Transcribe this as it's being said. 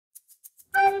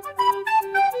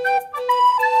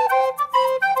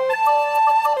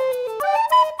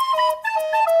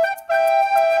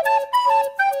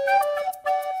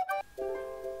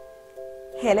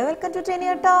to 10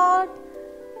 year tot.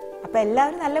 അപ്പോൾ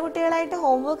എല്ലാവരും നല്ല കുട്ടികളായിട്ട്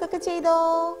ഹോംവർക്ക് ഒക്കെ ചെയ്തോ?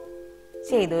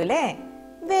 ചെയ്തു അല്ലേ?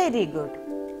 Very good.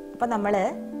 അപ്പോൾ നമ്മൾ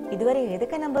ഇതുവരെ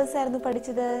ഏതൊക്കെ നമ്പേഴ്സ് ആയിരുന്നു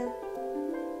പഠിച്ചത്?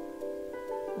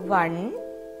 1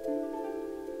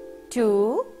 2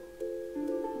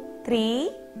 3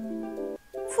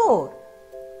 4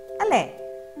 അല്ലേ?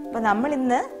 അപ്പോൾ നമ്മൾ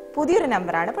ഇന്ന് പുതിയൊരു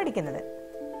നമ്പറാണ് പഠിക്കുന്നത്.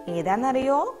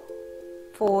 ഏതാണെന്നറിയോ?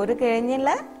 4 കഴിഞ്ഞുള്ള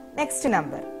നെക്സ്റ്റ്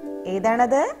നമ്പർ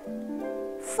ഏതാണത്?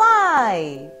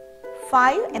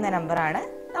 5 എന്ന നമ്പറാണ്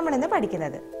നമ്മൾ ഇന്ന്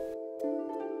പഠിക്കുന്നത്.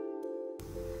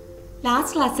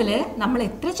 ലാസ്റ്റ് ക്ലാസ്സിൽ നമ്മൾ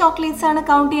എത്ര ചോക്ലേറ്റ്സ് ആണ്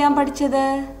കൗണ്ട് ചെയ്യാൻ പഠിച്ചത്?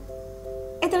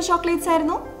 എത്ര ചോക്ലേറ്റ്സ്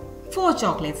ആയിരുന്നു? 4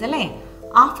 ചോക്ലേറ്റ്സ് അല്ലേ?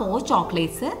 ആ 4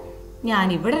 ചോക്ലേറ്റ്സ് ഞാൻ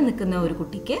ഇവിടെ നിൽക്കുന്ന ഒരു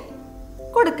കുട്ടിക്ക്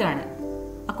കൊടുക്കുകയാണ്.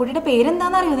 ആ കുട്ടിയുടെ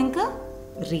പേരെന്താണെന്നറിയോ നിങ്ങൾക്ക്?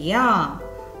 റിയ.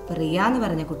 റിയ എന്ന്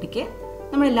പറഞ്ഞ കുട്ടിക്ക്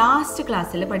നമ്മൾ ലാസ്റ്റ്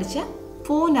ക്ലാസ്സിൽ പഠിച്ച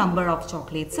 4 നമ്പർ ഓഫ്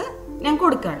ചോക്ലേറ്റ്സ് ഞാൻ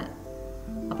കൊടുക്കുകയാണ്.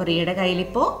 അപ്പോൾ റിയയുടെ കയ്യിൽ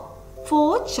ഇപ്പോൾ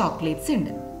 4 ചോക്ലേറ്റ്സ്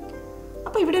ഉണ്ട്.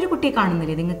 അപ്പോൾ ഇവിടെ ഒരു കുട്ടിയെ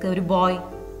കാണുന്നില്ലേ നിങ്ങൾക്ക്? ഒരു ബോയ്.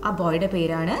 ആ ബോയുടെ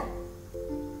പേരാണ്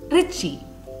റിച്ചി.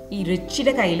 ഈ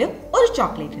റിച്ചിയുടെ കയ്യിൽ ഒരു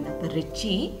ചോക്ലേറ്റ് ഉണ്ട്. അപ്പോൾ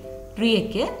റിച്ചി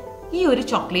റിയയ്ക്ക് ഈ ഒരു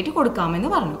ചോക്ലേറ്റ് കൊടുക്കാമെന്ന്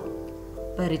പറഞ്ഞു.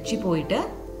 അപ്പോൾ റിച്ചി പോയിട്ട്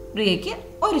റിയയ്ക്ക്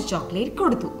ഒരു ചോക്ലേറ്റ്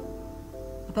കൊടുത്തു.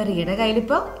 അപ്പോൾ റിയയുടെ കയ്യിൽ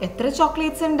ഇപ്പോൾ എത്ര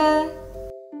ചോക്ലേറ്റ്സ് ഉണ്ട്?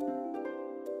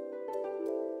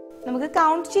 നമുക്ക്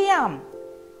കൗണ്ട് ചെയ്യാം.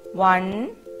 1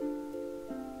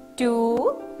 2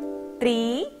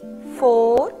 3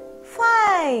 4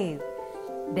 5.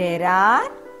 There are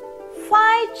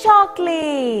 5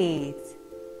 chocolates.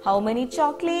 How many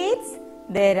chocolates?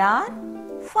 There are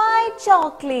 5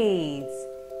 chocolates.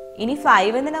 ഇനി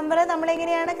 5 എന്ന നമ്പർ നമ്മൾ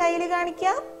എങ്ങനെയാണ് കയ്യിൽ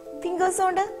കാണിക്കുക? ഫിംഗേഴ്സ്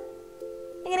കൊണ്ട്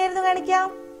എങ്ങനെയായിരുന്നു കാണിക്കാം?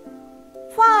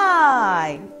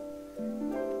 5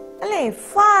 അല്ലേ?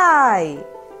 5.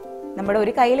 നമ്മുടെ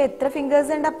ഒരു കയ്യിൽ എത്ര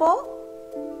ഫിംഗേഴ്സ് ഉണ്ട്? അപ്പോ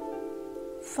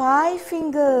 5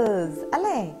 ഫിംഗേഴ്സ്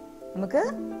അല്ലേ? നമുക്ക്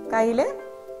കയ്യില്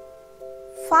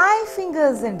 5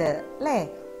 ഫിംഗേഴ്സ് ഉണ്ട് അല്ലേ?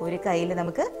 ഒരു കയ്യിൽ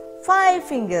നമുക്ക് 5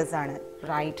 ഫിംഗേഴ്സ് ആണ്.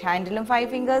 റൈറ്റ് ഹാൻഡിലും 5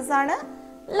 ഫിംഗേഴ്സ് ആണ്,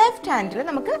 ലെഫ്റ്റ് ഹാൻഡിലും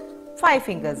നമുക്ക് 5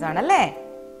 ഫിംഗേഴ്സ് ആണ് അല്ലേ?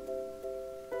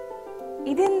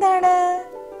 ഇതെന്താണ്?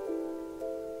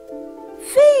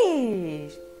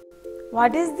 Fish.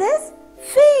 What is this?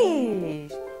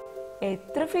 Fish.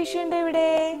 എത്ര ഫിഷ് ഉണ്ട് ഇവിടെ?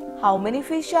 How many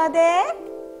fish R there?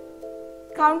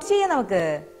 Count ചെയ്യാം നമുക്ക്.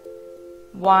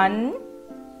 1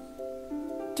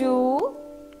 2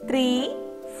 3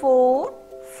 4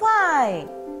 5.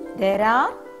 There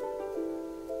are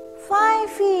 5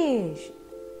 fish.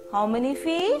 How many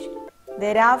fish?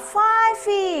 There are 5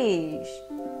 fish.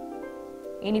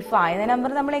 ഇനി 5 എന്ന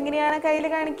നമ്പർ നമ്മൾ എങ്ങനെയാണ് കയ്യിൽ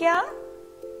കാണിക്കുക?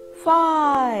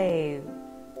 5.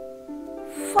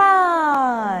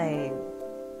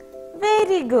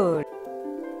 Very good.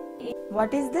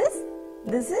 What is this?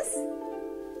 This is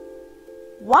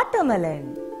watermelon.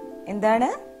 എന്താണ്?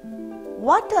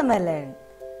 Watermelon.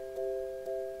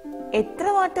 എത്ര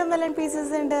watermelon pieces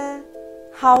ഉണ്ട്?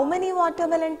 How many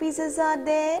watermelon pieces are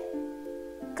there?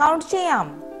 Count ചെയ്യാം.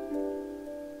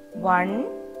 1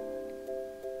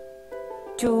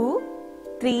 2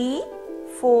 3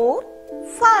 4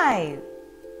 5.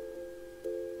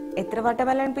 എത്ര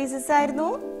watermelon pieces ആയിരുന്നു?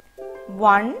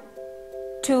 1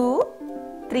 2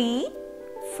 3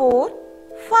 4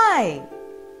 5.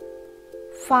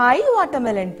 5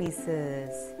 watermelon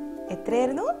pieces.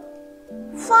 എത്രയായിരുന്നു?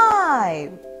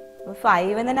 5.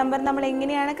 5 എന്ന നമ്പർ നമ്മൾ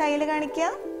എങ്ങനെയാണ് കയ്യിൽ കാണിക്കുക?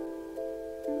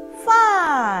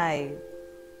 5.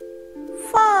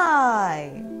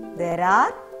 There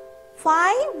are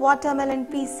 5 watermelon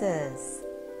pieces.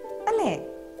 അല്ലേ?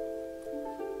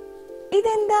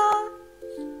 ഇതെന്താ?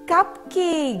 Cup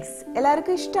cakes.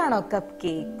 എല്ലാവർക്കും ഇഷ്ടമാണോ കപ്പ്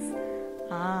കേക്സ്?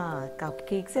 കപ്പ്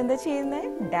കേക്സ് എന്താ ചെയ്യുന്നത്?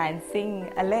 ഡാൻസിങ്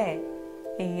അല്ലേ?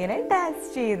 ഇങ്ങനെ ഡാൻസ്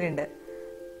ചെയ്യുന്നുണ്ട്.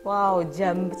 വാവ്,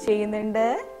 ജമ്പ് ചെയ്യുന്നുണ്ട്,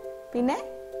 പിന്നെ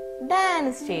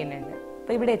ഡാൻസ് ചെയ്യുന്നുണ്ട്.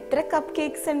 അപ്പൊ ഇവിടെ എത്ര കപ്പ്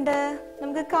കേക്സ് ഉണ്ട്?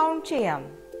 നമുക്ക് കൗണ്ട് ചെയ്യാം.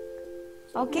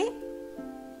 Okay,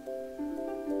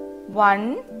 1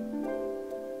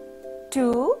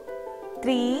 2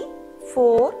 3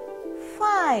 4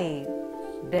 5.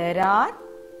 There are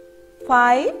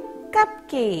 5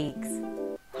 cupcakes.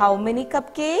 How many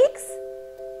cupcakes?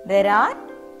 There are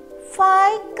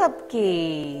 5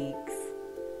 cupcakes.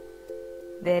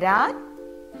 There are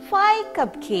 5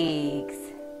 cupcakes.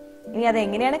 ഇനി അത്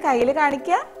എങ്ങനെയാണ് കയ്യിൽ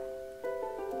കാണിക്കുക?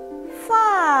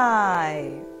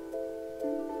 5.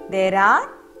 There are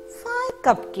 5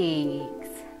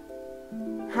 cupcakes.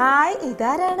 ഹായ്,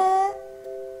 ഇതാരാണ്?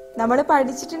 നമ്മൾ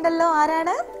പഠിച്ചിട്ടുണ്ടല്ലോ.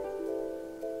 ആരാണ്?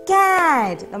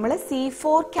 കാറ്റ്. നമ്മൾ C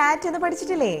for cat എന്ന്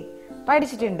പഠിച്ചിട്ടില്ലേ?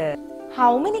 പഠിച്ചിട്ടുണ്ട്.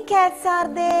 How many cats are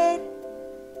there?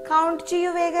 Count ചെയ്യൂ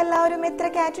വേഗം എല്ലാവരും, എത്ര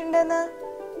കാറ്റ് ഉണ്ടെന്ന്.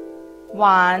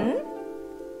 1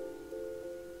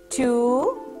 2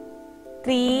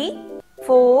 3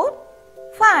 4,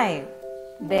 5.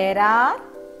 There are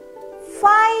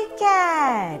 5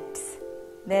 cats.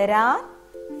 There are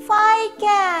 5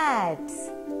 cats.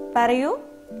 പറയൂ.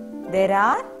 There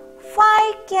are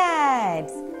 5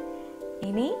 cats.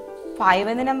 ഇനി 5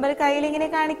 എന്ന നമ്പർ കയ്യിൽ ഇങ്ങനെ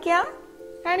കാണിക്കൂ.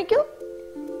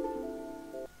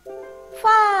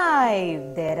 5.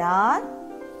 There are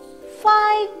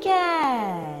 5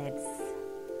 cats.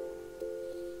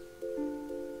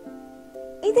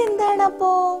 ഇതെന്താണ്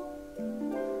അപ്പോ?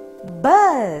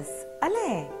 ബസ്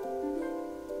അല്ലേ?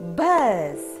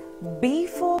 ബസ്. B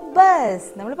for bus.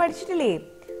 നമ്മൾ പഠിച്ചിട്ടില്ലേ?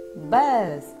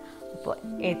 ബസ്. അപ്പോ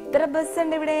എത്ര ബസ്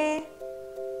ഉണ്ട് ഇവിടെ?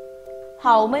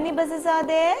 How many buses are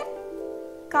there?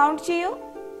 Count ചെയ്യൂ.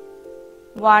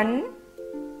 1,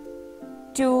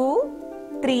 2,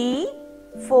 3,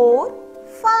 4,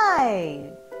 5.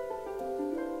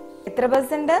 എത്ര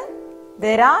ബസ് ഉണ്ട്?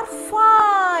 There are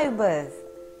 5 bus.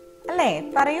 അല്ലേ?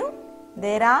 പറയൂ.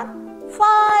 There are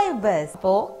 5 bus.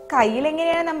 അപ്പോ കയ്യിൽ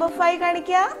എങ്ങനെയാണ് നമ്പർ 5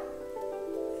 കാണിക്കുക?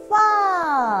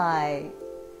 5.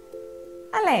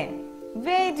 അല്ലേ?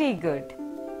 Very good.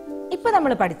 ഇപ്പൊ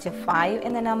നമ്മൾ പഠിച്ച 5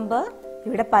 എന്ന നമ്പർ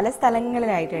ഇവിടെ പല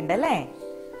സ്ഥലങ്ങളിലായിട്ടുണ്ട് അല്ലേ?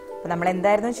 അപ്പൊ നമ്മൾ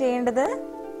എന്തായിരുന്നു ചെയ്യേണ്ടത്?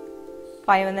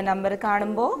 5 എന്ന നമ്പർ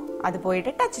കാണുമ്പോ അത്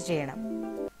പോയിട്ട് ടച്ച് ചെയ്യണം.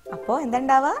 അപ്പോ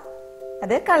എന്താ?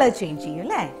 അത് കളർ ചേഞ്ച് ചെയ്യും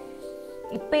അല്ലേ?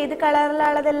 ഇപ്പൊ ഏത്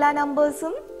കളറിലുള്ളത് എല്ലാ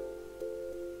നമ്പേഴ്സും?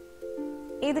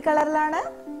 ഏത് കളറിലാണ്?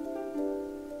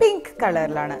 പിങ്ക്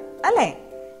കളറിലാണ് അല്ലേ?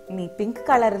 ഇനി പിങ്ക്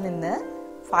കളറിൽ നിന്ന്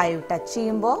 5 ടച്ച്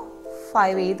ചെയ്യുമ്പോ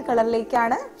 5 ഏത്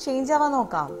കളറിലേക്കാണ് ചേഞ്ച് ആവാൻ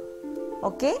നോക്കാം.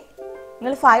 ഓക്കെ,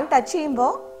 നിങ്ങൾ 5 ടച്ച് ചെയ്യുമ്പോ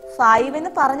 5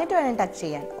 എന്ന് പറഞ്ഞിട്ട് വേണം ടച്ച്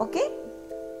ചെയ്യാൻ. ഓക്കെ,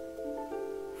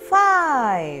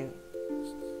 5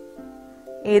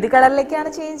 ഏത് കളറിലേക്കാണ്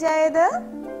ചേഞ്ച് ആയത്?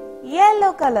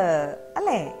 യെല്ലോ കളർ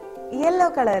അല്ലേ? യെല്ലോ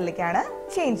കളറിലേക്കാണ്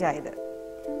ചേഞ്ച് ആയത്.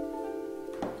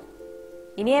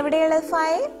 ഇനി എവിടെയുള്ളത്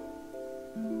 5?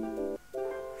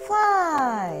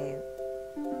 5.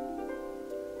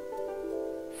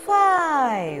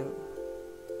 5.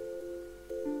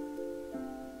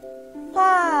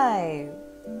 5.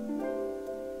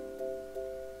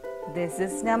 This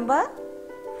is number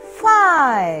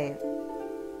 5.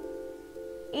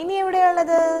 ഇനി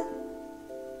എവിടെയുള്ളത്?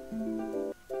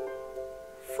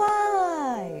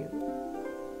 5.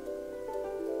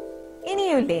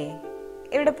 ഇനിയുമില്ലേ?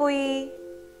 എവിടെ പോയി?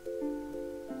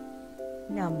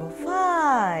 Number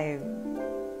 5.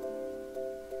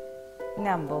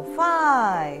 Number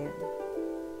 5.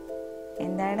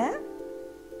 എന്താണ്?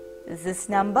 This is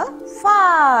number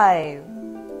 5.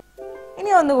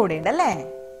 ഇനി ഒന്നുകൂടി ഉണ്ടല്ലേ?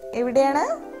 എവിടെയാണ്?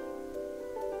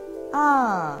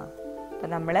 അപ്പൊ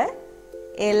നമ്മള്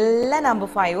എല്ലാ നമ്പർ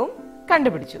 5ഉം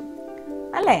കണ്ടുപിടിച്ചു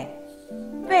അല്ലേ?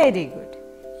 Very good.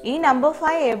 ഈ നമ്പർ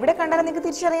 5 എവിടെ കണ്ടാലും നിങ്ങൾക്ക്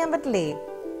തിരിച്ചറിയാൻ പറ്റില്ലേ?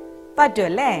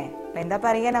 പറ്റുമല്ലേ? എന്താ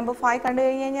പറയുക? നമ്പർ 5 കണ്ടു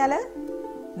കഴിഞ്ഞാല്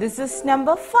this is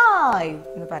number 5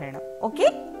 എന്ന് പറയണം. ഓക്കെ?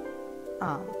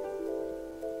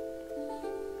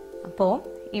 അപ്പോ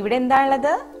ഇവിടെ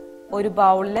എന്താണുള്ളത്? ഒരു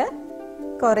ബൗളില്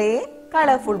കുറെ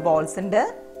കളർഫുൾ ബോൾസ് ഉണ്ട്,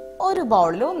 ഒരു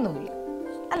ബൗളിൽ ഒന്നുമില്ല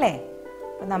അല്ലേ?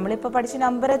 അപ്പൊ നമ്മളിപ്പോ പഠിച്ച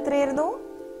നമ്പർ എത്രയായിരുന്നു?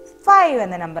 5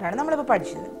 എന്ന നമ്പറാണ് നമ്മളിപ്പോ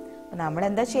പഠിച്ചത്. അപ്പൊ നമ്മൾ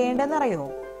എന്താ ചെയ്യേണ്ടതെന്ന് അറിയോ?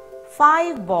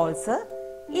 5 ബോൾസ്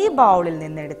ഈ ബൗളിൽ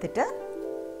നിന്ന് എടുത്തിട്ട്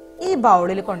ഈ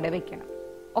ബൗളിൽ കൊണ്ട് വെക്കണം.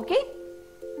 ഓക്കെ,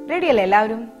 റെഡി അല്ലേ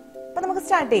എല്ലാവരും? അപ്പൊ നമുക്ക്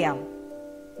സ്റ്റാർട്ട് ചെയ്യാം.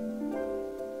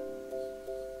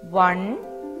 1,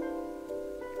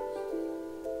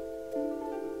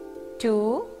 2,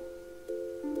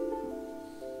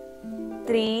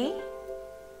 3,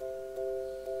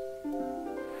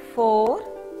 4,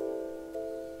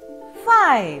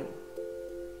 5.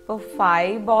 ഇപ്പൊ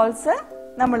 5 ബോൾസ്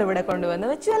നമ്മൾ ഇവിടെ കൊണ്ടുവന്ന്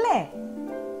വെച്ചു അല്ലേ?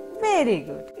 Very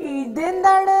good.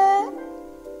 ഇതെന്താണ്?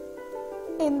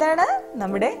 എന്താണ്?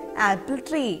 നമ്മുടെ ആപ്പിൾ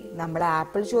ട്രീ. നമ്മൾ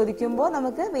ആപ്പിൾ ചോദിക്കുമ്പോ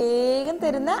നമുക്ക് വേഗം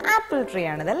തരുന്ന ആപ്പിൾ ട്രീ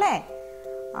ആണിതല്ലേ?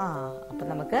 അപ്പൊ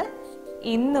നമുക്ക്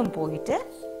ഇന്നും പോയിട്ട്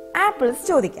ആപ്പിൾസ്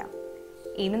ചോദിക്കാം.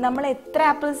 ഇനി നമ്മൾ എത്ര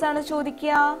ആപ്പിൾസ് ആണ്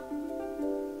ചോദിക്കുക?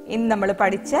 ഇന്ന് നമ്മൾ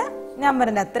പഠിച്ച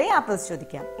നമ്പറിന് അത്രയും ആപ്പിൾസ്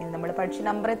ചോദിക്കാം. ഇന്ന് നമ്മൾ പഠിച്ച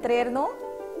നമ്പർ എത്രയായിരുന്നു?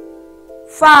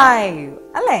 5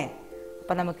 അല്ലേ?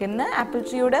 അപ്പൊ നമുക്ക് ഇന്ന് ആപ്പിൾ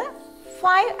ട്രീയോട്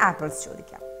 5 ആപ്പിൾസ്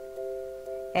ചോദിക്കാം.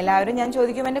 എല്ലാവരും ഞാൻ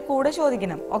ചോദിക്കും, എന്റെ കൂടെ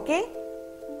ചോദിക്കണം. Okay?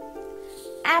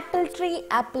 Apple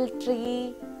tree,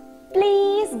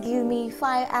 please give me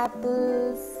 5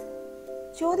 apples.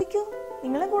 ചോദിക്കൂ,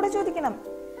 നിങ്ങളും കൂടെ ചോദിക്കണം.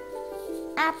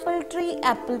 Apple tree,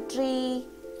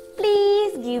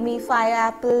 please give me 5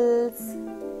 apples.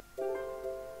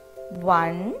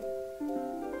 1,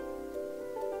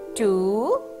 2,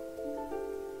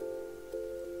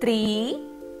 3,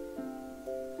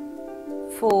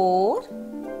 4,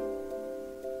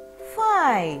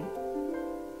 5.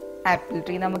 Apple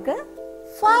tree നമുക്ക്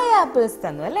 5 ആപ്പിൾസ്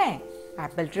തന്നു അല്ലേ?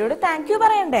 ആപ്പിൾ ട്രീയോട് താങ്ക് യു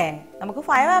പറയണ്ടേ? നമുക്ക്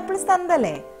 5 ആപ്പിൾസ്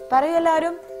തന്നതല്ലേ? പറയൂ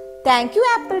എല്ലാവരും, താങ്ക് യു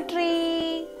ആപ്പിൾ ട്രീ.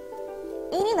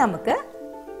 ഇനി നമുക്ക്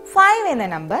 5 എന്ന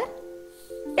നമ്പർ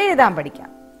എഴുതാൻ പഠിക്കാം.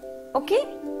 ഓക്കെ,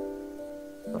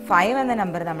 5 എന്ന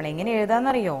നമ്പർ നമ്മൾ എങ്ങനെ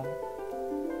എഴുതാന്നറിയോ?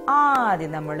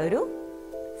 ആദ്യം നമ്മളൊരു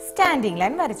സ്റ്റാൻഡിങ്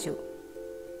ലൈൻ വരച്ചു,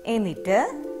 എന്നിട്ട്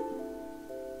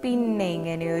പിന്നെ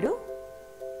ഇങ്ങനെ ഒരു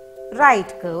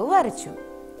റൈറ്റ് കർവ് വരച്ചു.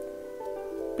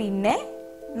 പിന്നെ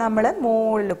നമ്മൾ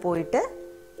മുകളിൽ പോയിട്ട്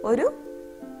ഒരു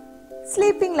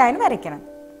സ്ലീപ്പിംഗ് ലൈൻ വരയ്ക്കണം.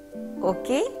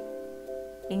 ഓക്കെ,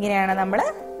 ഇങ്ങനെയാണ് നമ്മൾ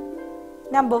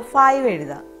നമ്പർ 5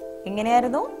 എഴുതുക.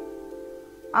 എങ്ങനെയായിരുന്നു?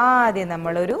 ആദ്യം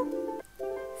നമ്മളൊരു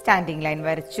സ്റ്റാൻഡിങ് ലൈൻ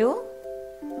വരച്ചു,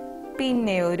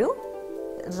 പിന്നെ ഒരു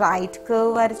റൈറ്റ്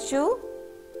കർവ് വരച്ചു,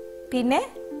 പിന്നെ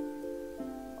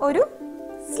ഒരു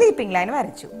സ്ലീപ്പിംഗ് ലൈൻ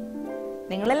വരച്ചു.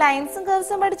 നിങ്ങൾ ലൈൻസും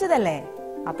കർവ്സും പഠിച്ചതല്ലേ?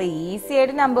 അപ്പൊ ഈസി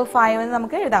ആയിട്ട് നമ്പർ 5 എന്ന്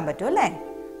നമുക്ക് എഴുതാൻ പറ്റും അല്ലേ?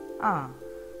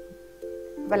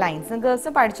 അപ്പൊ ലൈൻസും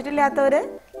കർവ്സും പഠിച്ചിട്ടില്ലാത്തവര്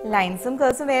ലൈൻസും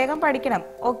കർവ്സും വേഗം പഠിക്കണം.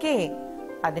 ഓക്കെ,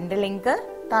 അതിന്റെ ലിങ്ക്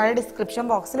താഴെ ഡിസ്ക്രിപ്ഷൻ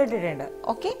ബോക്സിൽ ഇട്ടിട്ടുണ്ട്.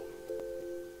 ഓക്കെ,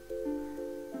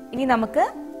 ഇനി നമുക്ക്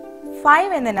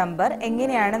 5 എന്ന നമ്പർ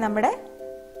എങ്ങനെയാണ് നമ്മുടെ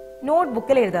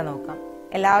നോട്ട്ബുക്കിൽ എഴുതാൻ നോക്കാം.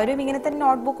 എല്ലാവരും ഇങ്ങനത്തെ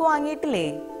നോട്ട്ബുക്ക് വാങ്ങിയിട്ടില്ലേ?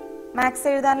 മാത്സ്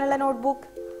എഴുതാനുള്ള നോട്ട്ബുക്ക്.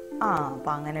 അപ്പൊ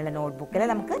അങ്ങനെയുള്ള നോട്ട്ബുക്കിൽ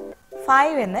നമുക്ക്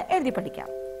 5 എന്ന് എഴുതി പഠിക്കാം.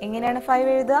 എങ്ങനെയാണ് 5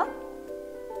 എഴുതുക?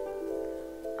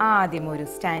 ആദ്യം ഒരു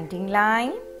സ്റ്റാൻഡിങ്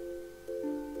ലൈൻ,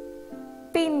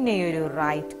 പിന്നെ ഒരു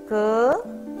റൈറ്റ് കർവ്,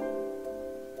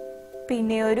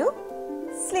 പിന്നെ ഒരു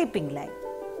സ്ലീപ്പിംഗ് ലൈൻ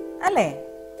അല്ലേ?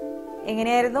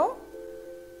 എങ്ങനെയായിരുന്നു?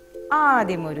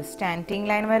 ആദ്യം ഒരു സ്റ്റാൻഡിങ്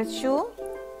ലൈൻ വരച്ചു,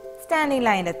 സ്റ്റാൻഡിങ്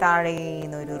ലൈനിന്റെ താഴെ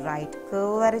ഒരു റൈറ്റ്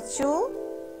കർവ് വരച്ചു,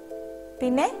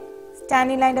 പിന്നെ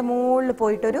സ്റ്റാൻഡിങ് ലൈനിന്റെ മുകളിൽ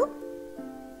പോയിട്ടൊരു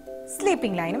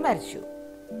സ്ലീപ്പിംഗ് ലൈനും വരച്ചു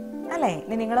അല്ലേ?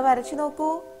 ഇനി നിങ്ങൾ വരച്ചു നോക്കൂ.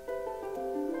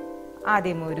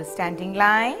 ആദ്യം ഒരു സ്റ്റാൻഡിങ്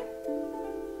ലൈൻ,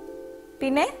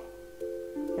 പിന്നെ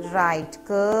റൈറ്റ്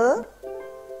കർവ്,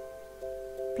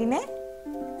 പിന്നെ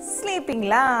സ്ലീപ്പിംഗ്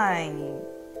ലൈൻ.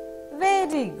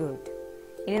 Very good.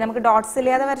 ഇനി നമുക്ക് ഡോട്ട്സ്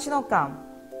ഇല്ലാതെ വരച്ചു നോക്കാം.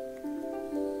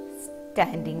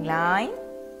 Standing line,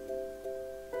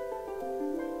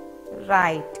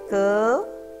 right curve,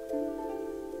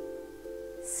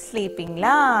 sleeping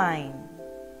line,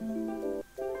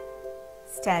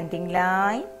 standing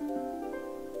line,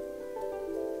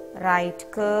 right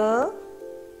curve,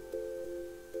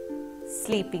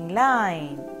 sleeping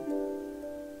line.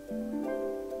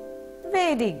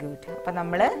 Very good. അപ്പൊ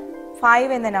നമ്മള്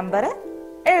 5 എന്ന നമ്പർ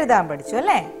എഴുതാൻ പഠിച്ചു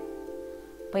അല്ലേ?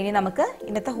 അപ്പൊ ഇനി നമുക്ക്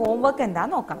ഇന്നത്തെ ഹോംവർക്ക് എന്താ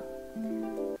നോക്കാം.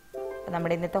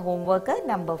 നമ്മുടെ ഇന്നത്തെ ഹോംവർക്ക്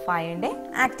നമ്പർ 5ന്റെ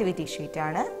ആക്ടിവിറ്റി ഷീറ്റ്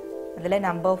ആണ്. അതിൽ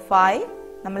നമ്പർ 5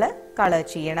 നമ്മൾ കളർ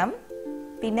ചെയ്യണം.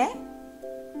 പിന്നെ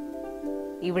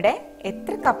ഇവിടെ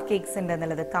എത്ര കപ്പ് കേക്ക്സ് ഉണ്ട്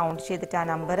എന്നുള്ളത് കൗണ്ട് ചെയ്തിട്ട് ആ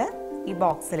നമ്പർ ഈ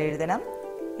ബോക്സിൽ എഴുതണം.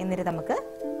 എന്നിട്ട് നമുക്ക്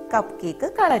കപ്പ് കേക്ക്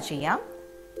കളർ ചെയ്യാം.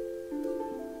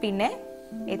 പിന്നെ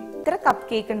എത്ര കപ്പ്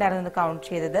കേക്ക് ഉണ്ടായിരുന്നു കൗണ്ട്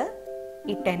ചെയ്തത്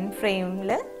ഈ 10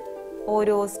 ഫ്രെയിമിൽ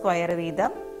ഓരോ സ്ക്വയർ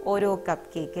വീതം ഓരോ കപ്പ്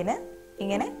കേക്കിന്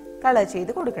ഇങ്ങനെ കളർ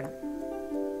ചെയ്ത് കൊടുക്കണം.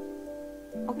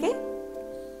 ഓക്കെ,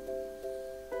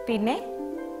 പിന്നെ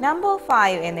നമ്പർ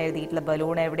 5 എന്ന് എഴുതിയിട്ടുള്ള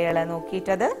ബലൂൺ എവിടെയുള്ള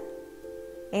നോക്കിയിട്ടത്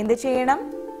എന്ത് ചെയ്യണം?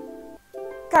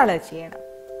 കളർ ചെയ്യണം.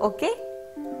 ഓക്കെ,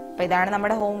 അപ്പൊ ഇതാണ്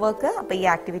നമ്മുടെ ഹോംവർക്ക്. അപ്പൊ ഈ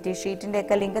ആക്ടിവിറ്റി ഷീറ്റിന്റെ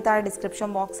ഒക്കെ ലിങ്ക് താഴെ ഡിസ്ക്രിപ്ഷൻ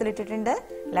ബോക്സിൽ ഇട്ടിട്ടുണ്ട്.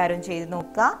 എല്ലാവരും ചെയ്ത്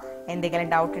നോക്കുക. എന്തെങ്കിലും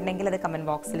ഡൗട്ട് ഉണ്ടെങ്കിൽ അത് കമന്റ്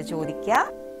ബോക്സിൽ ചോദിക്കുക.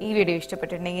 ഈ വീഡിയോ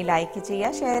ഇഷ്ടപ്പെട്ടിട്ടുണ്ടെങ്കിൽ ലൈക്ക്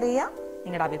ചെയ്യുക, ഷെയർ ചെയ്യുക.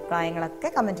 നിങ്ങളുടെ അഭിപ്രായങ്ങളൊക്കെ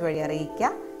കമന്റ് വഴി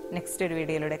അറിയിക്കുക. നെക്സ്റ്റ് ഒരു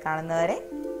വീഡിയോയിലൂടെ കാണുന്നവരെ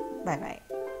ബൈ ബൈ.